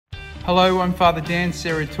Hello, I'm Father Dan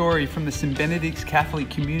Serratori from the St Benedict's Catholic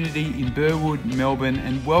Community in Burwood, Melbourne,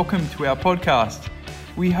 and welcome to our podcast.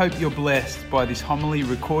 We hope you're blessed by this homily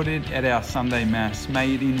recorded at our Sunday Mass.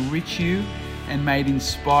 May it enrich you and may it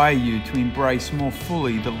inspire you to embrace more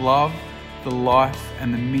fully the love, the life,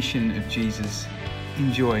 and the mission of Jesus.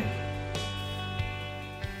 Enjoy.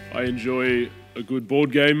 I enjoy a good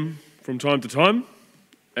board game from time to time,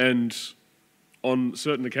 and on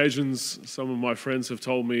certain occasions, some of my friends have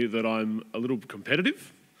told me that I'm a little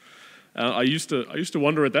competitive. I used to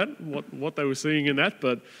wonder at that, what they were seeing in that,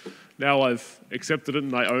 but now I've accepted it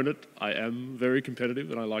and I own it. I am very competitive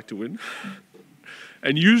and I like to win.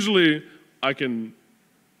 And usually I can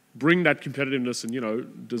bring that competitiveness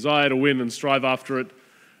and, desire to win and strive after it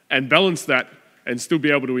and balance that and still be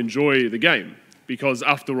able to enjoy the game. Because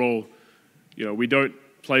after all, we don't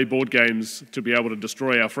play board games to be able to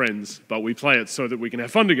destroy our friends, but we play it so that we can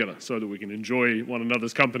have fun together, so that we can enjoy one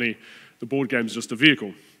another's company. The board game's just a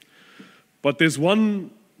vehicle. But there's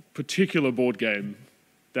one particular board game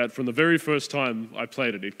that from the very first time I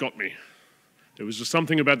played it, it got me. There was just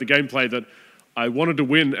something about the gameplay that I wanted to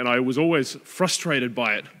win, and I was always frustrated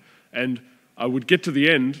by it. And I would get to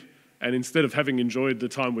the end, and instead of having enjoyed the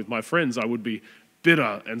time with my friends, I would be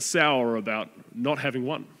bitter and sour about not having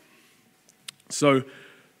won. So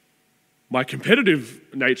my competitive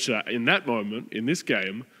nature in that moment, in this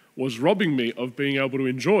game, was robbing me of being able to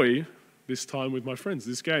enjoy this time with my friends,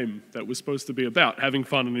 this game that was supposed to be about having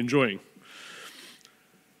fun and enjoying.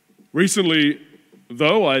 Recently,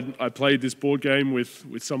 though, I played this board game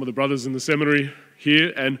with some of the brothers in the seminary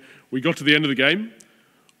here, and we got to the end of the game.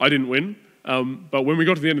 I didn't win, but when we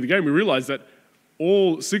got to the end of the game, we realized that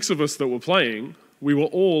all 6 of us that were playing, we were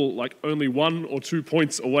all like only 1 or 2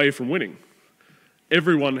 points away from winning.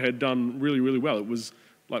 Everyone had done really, really well. It was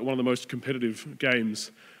like one of the most competitive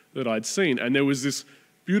games that I'd seen. And there was this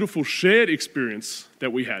beautiful shared experience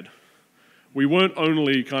that we had. We weren't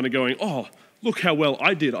only kind of going, oh, look how well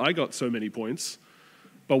I did. I got so many points.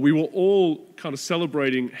 But we were all kind of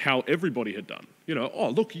celebrating how everybody had done.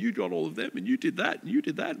 Oh, look, you got all of them and you did that and you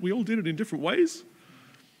did that. We all did it in different ways.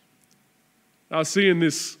 I was seeing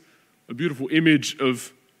this, a beautiful image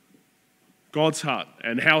of God's heart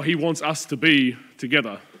and how he wants us to be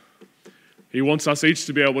together. He wants us each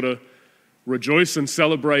to be able to rejoice and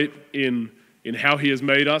celebrate in how he has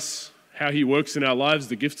made us, how he works in our lives,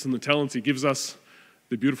 the gifts and the talents he gives us,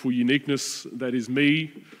 the beautiful uniqueness that is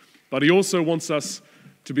me. But he also wants us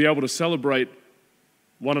to be able to celebrate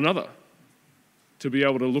one another, to be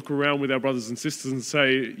able to look around with our brothers and sisters and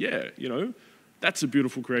say, yeah, that's a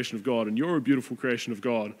beautiful creation of God and you're a beautiful creation of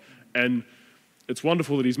God. And it's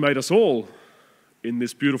wonderful that he's made us all in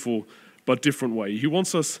this beautiful but different way. He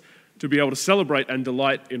wants us to be able to celebrate and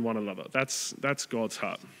delight in one another. That's God's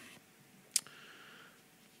heart.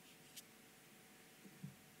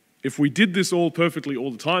 If we did this all perfectly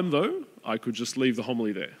all the time, though, I could just leave the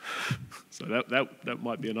homily there. So that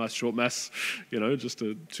might be a nice short mass, just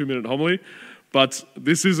a 2-minute homily. But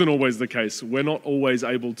this isn't always the case. We're not always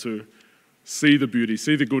able to see the beauty,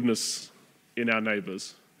 see the goodness in our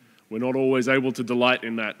neighbours. We're not always able to delight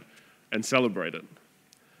in that and celebrate it.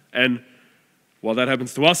 And while that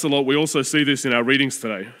happens to us a lot, we also see this in our readings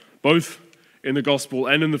today. Both in the Gospel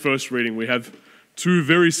and in the first reading, we have 2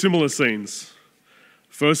 very similar scenes.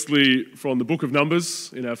 Firstly, from the book of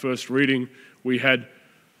Numbers, in our first reading, we had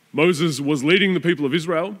Moses was leading the people of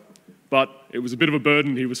Israel, but it was a bit of a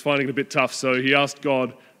burden. He was finding it a bit tough, so he asked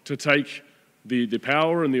God to take the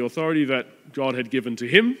power and the authority that God had given to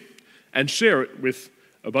him and share it with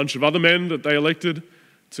a bunch of other men that they elected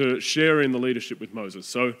to share in the leadership with Moses.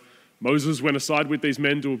 So Moses went aside with these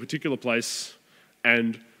men to a particular place,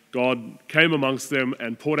 and God came amongst them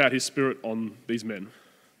and poured out his Spirit on these men.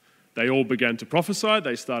 They all began to prophesy.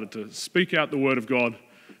 They started to speak out the word of God,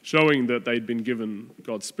 showing that they'd been given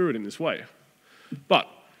God's Spirit in this way. But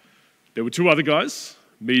there were 2 other guys,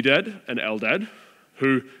 Medad and Eldad,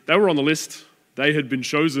 who they were on the list. They had been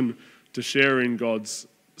chosen to share in God's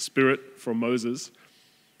Spirit from Moses,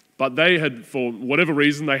 but they had, for whatever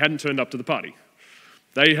reason, they hadn't turned up to the party.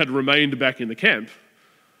 They had remained back in the camp,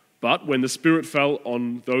 but when the Spirit fell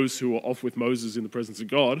on those who were off with Moses in the presence of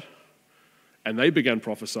God, and they began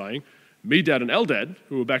prophesying, Medad and Eldad,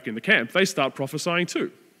 who were back in the camp, they start prophesying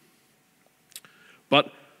too.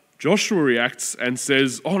 But Joshua reacts and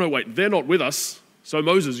says, oh no, wait, they're not with us, so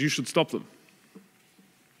Moses, you should stop them.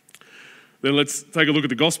 Then let's take a look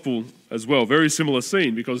at the gospel as well. Very similar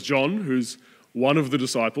scene, because John, who's one of the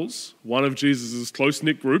disciples, one of Jesus'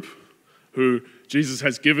 close-knit group, who Jesus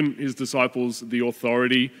has given his disciples the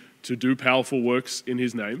authority to do powerful works in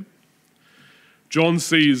his name, John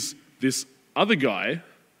sees this other guy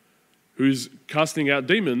who's casting out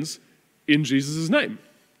demons in Jesus' name.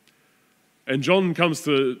 And John comes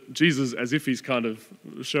to Jesus as if he's kind of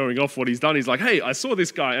showing off what he's done. He's like, hey, I saw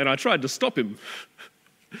this guy and I tried to stop him.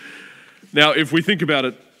 Now, if we think about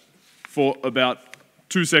it for about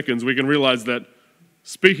 2 seconds, we can realize that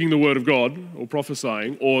speaking the word of God or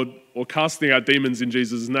prophesying or casting out demons in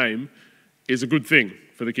Jesus' name is a good thing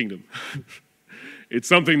for the kingdom. It's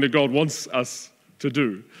something that God wants us to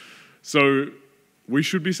do. So we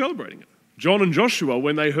should be celebrating it. John and Joshua,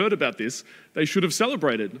 when they heard about this, they should have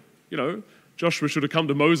celebrated. You know, Joshua should have come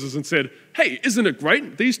to Moses and said, hey, isn't it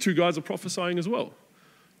great? These two guys are prophesying as well.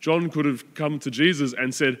 John could have come to Jesus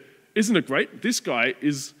and said, isn't it great? This guy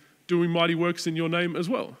is doing mighty works in your name as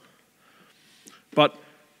well. But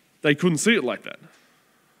they couldn't see it like that.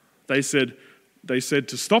 They said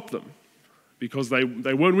to stop them because they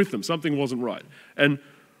weren't with them. Something wasn't right. And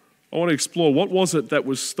I want to explore what was it that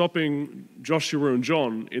was stopping Joshua and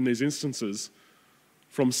John in these instances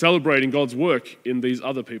from celebrating God's work in these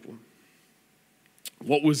other people.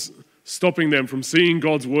 What was stopping them from seeing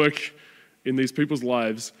God's work in these people's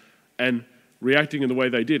lives and reacting in the way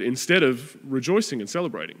they did instead of rejoicing and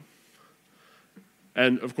celebrating?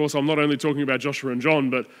 And of course, I'm not only talking about Joshua and John,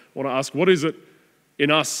 but I want to ask, what is it in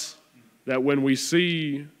us that when we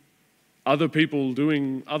see other people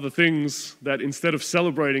doing other things, that instead of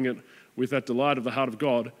celebrating it with that delight of the heart of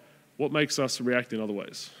God, what makes us react in other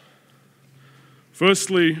ways?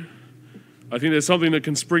 Firstly, I think there's something that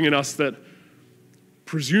can spring in us that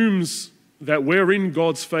presumes that we're in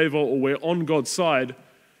God's favor or we're on God's side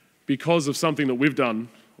because of something that we've done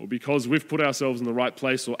or because we've put ourselves in the right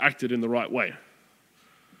place or acted in the right way.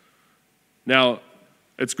 Now,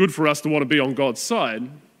 it's good for us to want to be on God's side,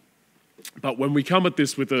 but when we come at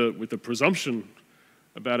this with a presumption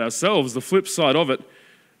about ourselves, the flip side of it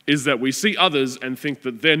is that we see others and think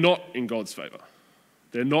that they're not in God's favor.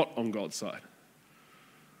 They're not on God's side.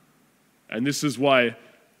 And this is why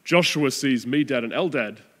Joshua sees Medad and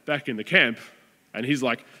Eldad back in the camp, and he's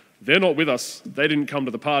like, they're not with us. They didn't come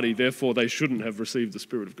to the party, therefore they shouldn't have received the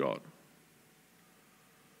Spirit of God.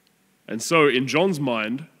 And so in John's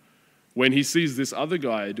mind, when he sees this other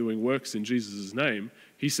guy doing works in Jesus' name,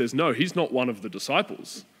 he says, no, he's not one of the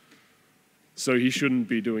disciples, so he shouldn't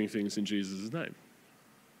be doing things in Jesus' name.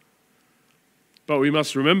 But we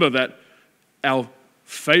must remember that our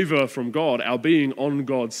favor from God, our being on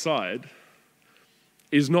God's side,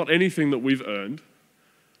 is not anything that we've earned.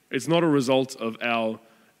 It's not a result of our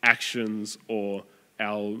actions or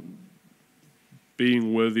our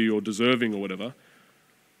being worthy or deserving or whatever.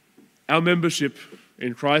 Our membership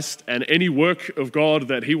in Christ and any work of God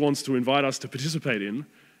that he wants to invite us to participate in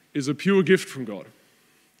is a pure gift from God.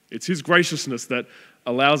 It's his graciousness that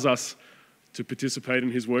allows us to participate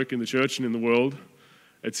in his work in the church and in the world.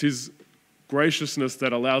 It's his graciousness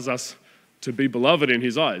that allows us to be beloved in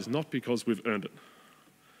his eyes, not because we've earned it.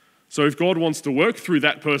 So if God wants to work through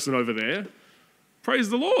that person over there, praise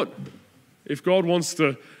the Lord. If God wants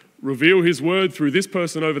to reveal his word through this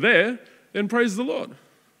person over there, then praise the Lord.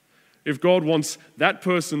 If God wants that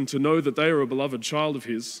person to know that they are a beloved child of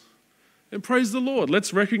his, then praise the Lord.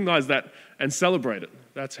 Let's recognize that and celebrate it.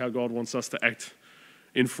 That's how God wants us to act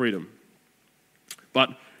in freedom.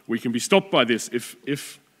 But we can be stopped by this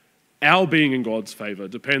if our being in God's favor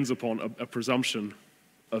depends upon a presumption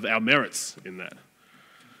of our merits in that.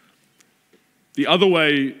 The other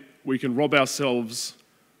way we can rob ourselves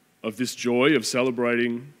of this joy of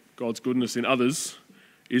celebrating God's goodness in others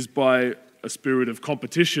is by a spirit of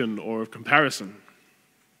competition or of comparison.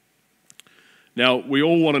 Now, we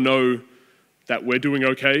all want to know that we're doing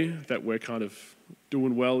okay, that we're kind of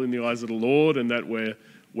doing well in the eyes of the Lord, and that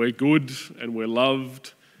we're good and we're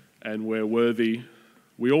loved and we're worthy.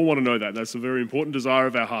 We all want to know that. That's a very important desire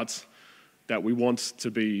of our hearts, that we want to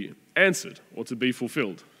be answered or to be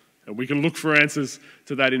fulfilled. And we can look for answers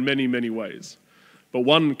to that in many, many ways. But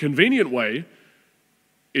one convenient way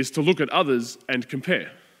is to look at others and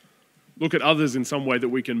compare. Look at others in some way that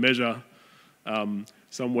we can measure,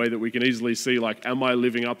 some way that we can easily see, like, am I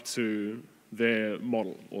living up to their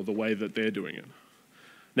model or the way that they're doing it?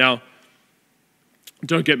 Now,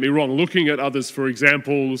 don't get me wrong, looking at others for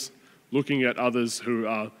examples, looking at others who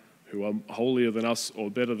are holier than us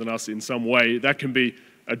or better than us in some way, that can be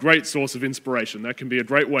a great source of inspiration. That can be a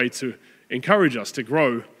great way to encourage us to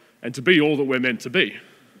grow and to be all that we're meant to be.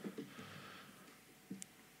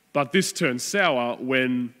 But this turns sour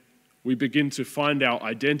when we begin to find our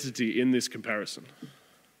identity in this comparison.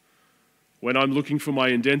 When I'm looking for my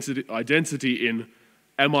identity in,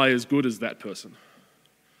 am I as good as that person?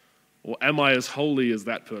 Or am I as holy as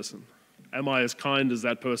that person? Am I as kind as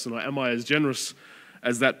that person? Or am I as generous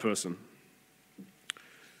as that person?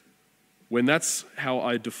 when that's how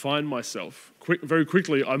I define myself, very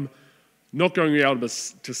quickly I'm not going to be able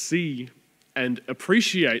to see and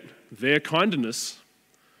appreciate their kindness.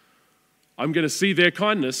 I'm going to see their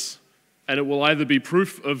kindness, and it will either be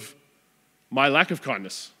proof of my lack of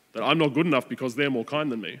kindness, that I'm not good enough because they're more kind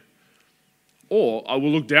than me, or I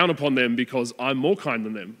will look down upon them because I'm more kind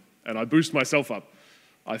than them, and I boost myself up.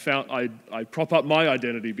 I prop up my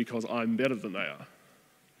identity because I'm better than they are.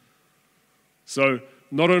 So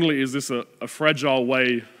not only is this a fragile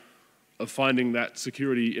way of finding that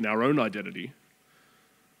security in our own identity,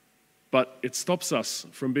 but it stops us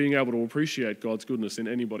from being able to appreciate God's goodness in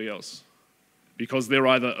anybody else, because they're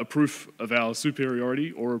either a proof of our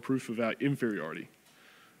superiority or a proof of our inferiority.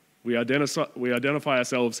 We identify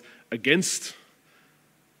ourselves against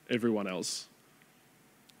everyone else,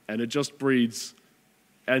 and it just breeds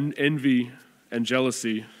envy and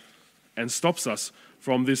jealousy and stops us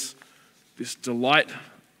from this delight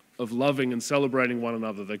of loving and celebrating one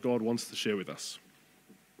another that God wants to share with us.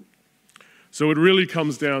 So it really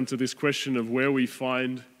comes down to this question of where we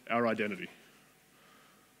find our identity,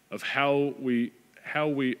 of how we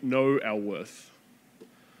know our worth.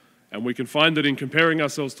 And we can find it in comparing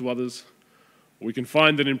ourselves to others, or we can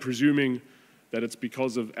find it in presuming that it's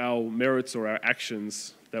because of our merits or our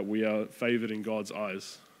actions that we are favored in God's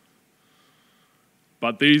eyes.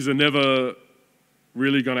 But these are never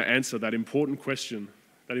really going to answer that important question,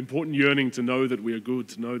 that important yearning to know that we are good,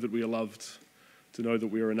 to know that we are loved, to know that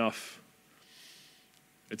we are enough.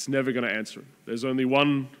 It's never going to answer it. There's only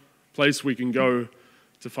one place we can go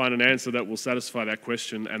to find an answer that will satisfy that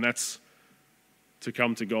question, and that's to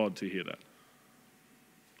come to God to hear that.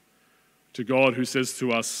 To God who says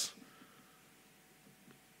to us,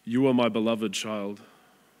 "You are my beloved child,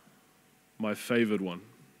 my favored one."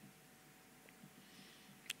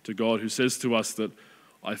 To God who says to us that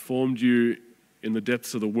I formed you in the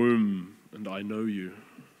depths of the womb and I know you.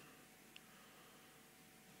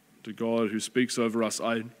 To God who speaks over us,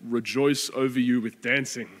 I rejoice over you with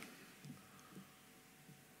dancing.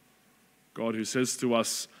 God who says to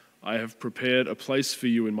us, I have prepared a place for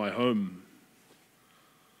you in my home.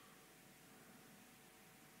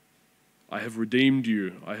 I have redeemed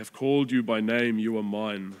you. I have called you by name. You are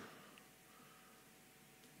mine.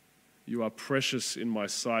 You are precious in my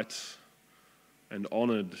sight and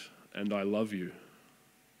honored, and I love you.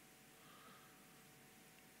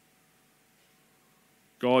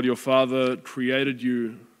 God, your Father, created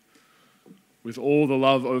you with all the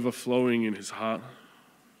love overflowing in his heart,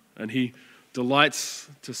 and he delights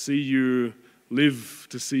to see you live,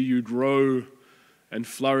 to see you grow and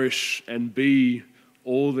flourish and be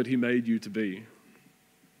all that he made you to be.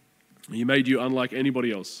 He made you unlike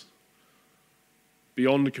anybody else,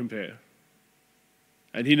 beyond compare.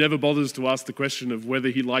 And he never bothers to ask the question of whether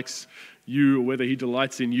he likes you or whether he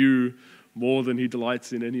delights in you more than he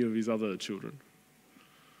delights in any of his other children.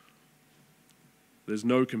 There's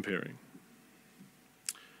no comparing.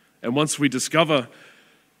 And once we discover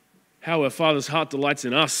how our Father's heart delights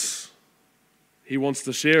in us, he wants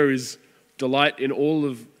to share his delight in all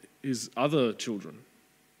of his other children.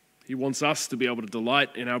 He wants us to be able to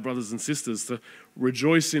delight in our brothers and sisters, to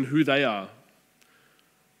rejoice in who they are,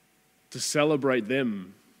 to celebrate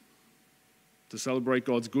them, to celebrate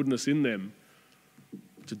God's goodness in them,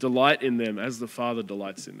 to delight in them as the Father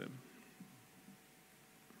delights in them.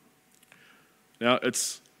 Now,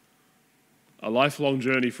 it's a lifelong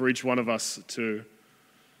journey for each one of us to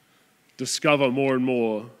discover more and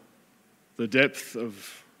more the depth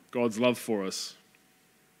of God's love for us.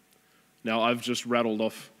 Now, I've just rattled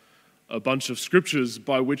off a bunch of scriptures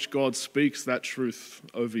by which God speaks that truth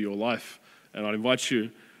over your life, and I invite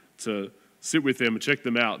you to sit with them and check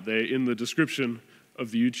them out. They're in the description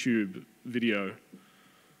of the YouTube video.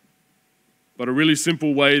 But a really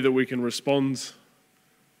simple way that we can respond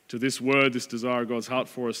to this word, this desire of God's heart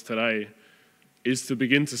for us today, is to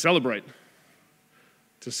begin to celebrate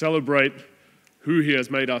who he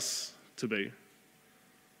has made us to be,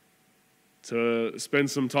 to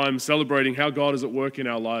spend some time celebrating how God is at work in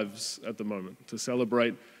our lives at the moment, to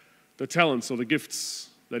celebrate the talents or the gifts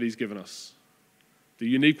that he's given us, the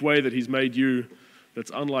unique way that he's made you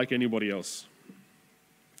that's unlike anybody else.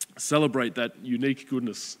 Celebrate that unique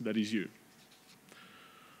goodness that is you.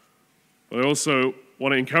 But I also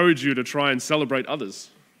want to encourage you to try and celebrate others.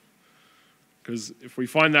 Because if we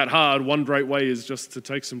find that hard, one great way is just to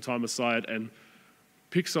take some time aside and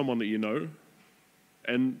pick someone that you know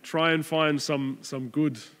and try and find some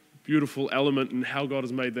good, beautiful element in how God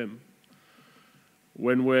has made them.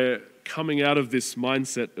 When we're coming out of this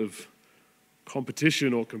mindset of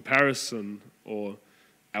competition or comparison or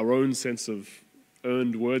our own sense of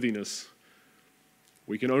earned worthiness,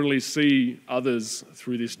 We can only see others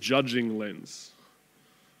through this judging lens.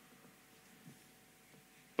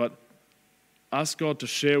 But ask God to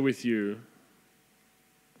share with you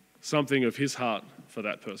something of his heart for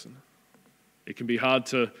that person. It can be hard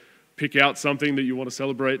to pick out something that you want to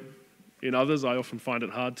celebrate in others. I often find it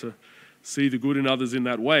hard to see the good in others in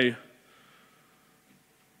that way.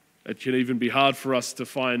 It can even be hard for us to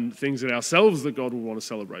find things in ourselves that God would want to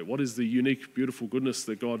celebrate. What is the unique, beautiful goodness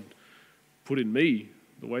that God put in me,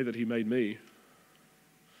 the way that he made me?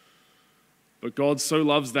 But God so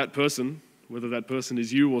loves that person, whether that person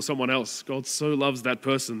is you or someone else, God so loves that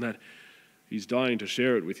person that he's dying to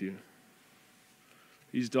share it with you.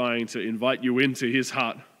 He's dying to invite you into his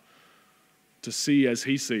heart, to see as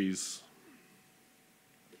he sees.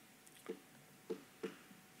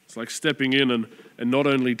 It's like stepping in and not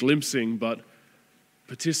only glimpsing, but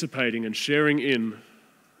participating and sharing in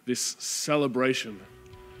this celebration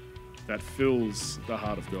that fills the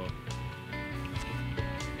heart of God.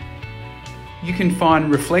 You can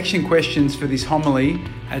find reflection questions for this homily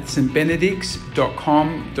at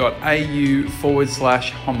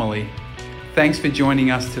stbenedicts.com.au/homily. Thanks for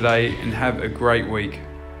joining us today and have a great week.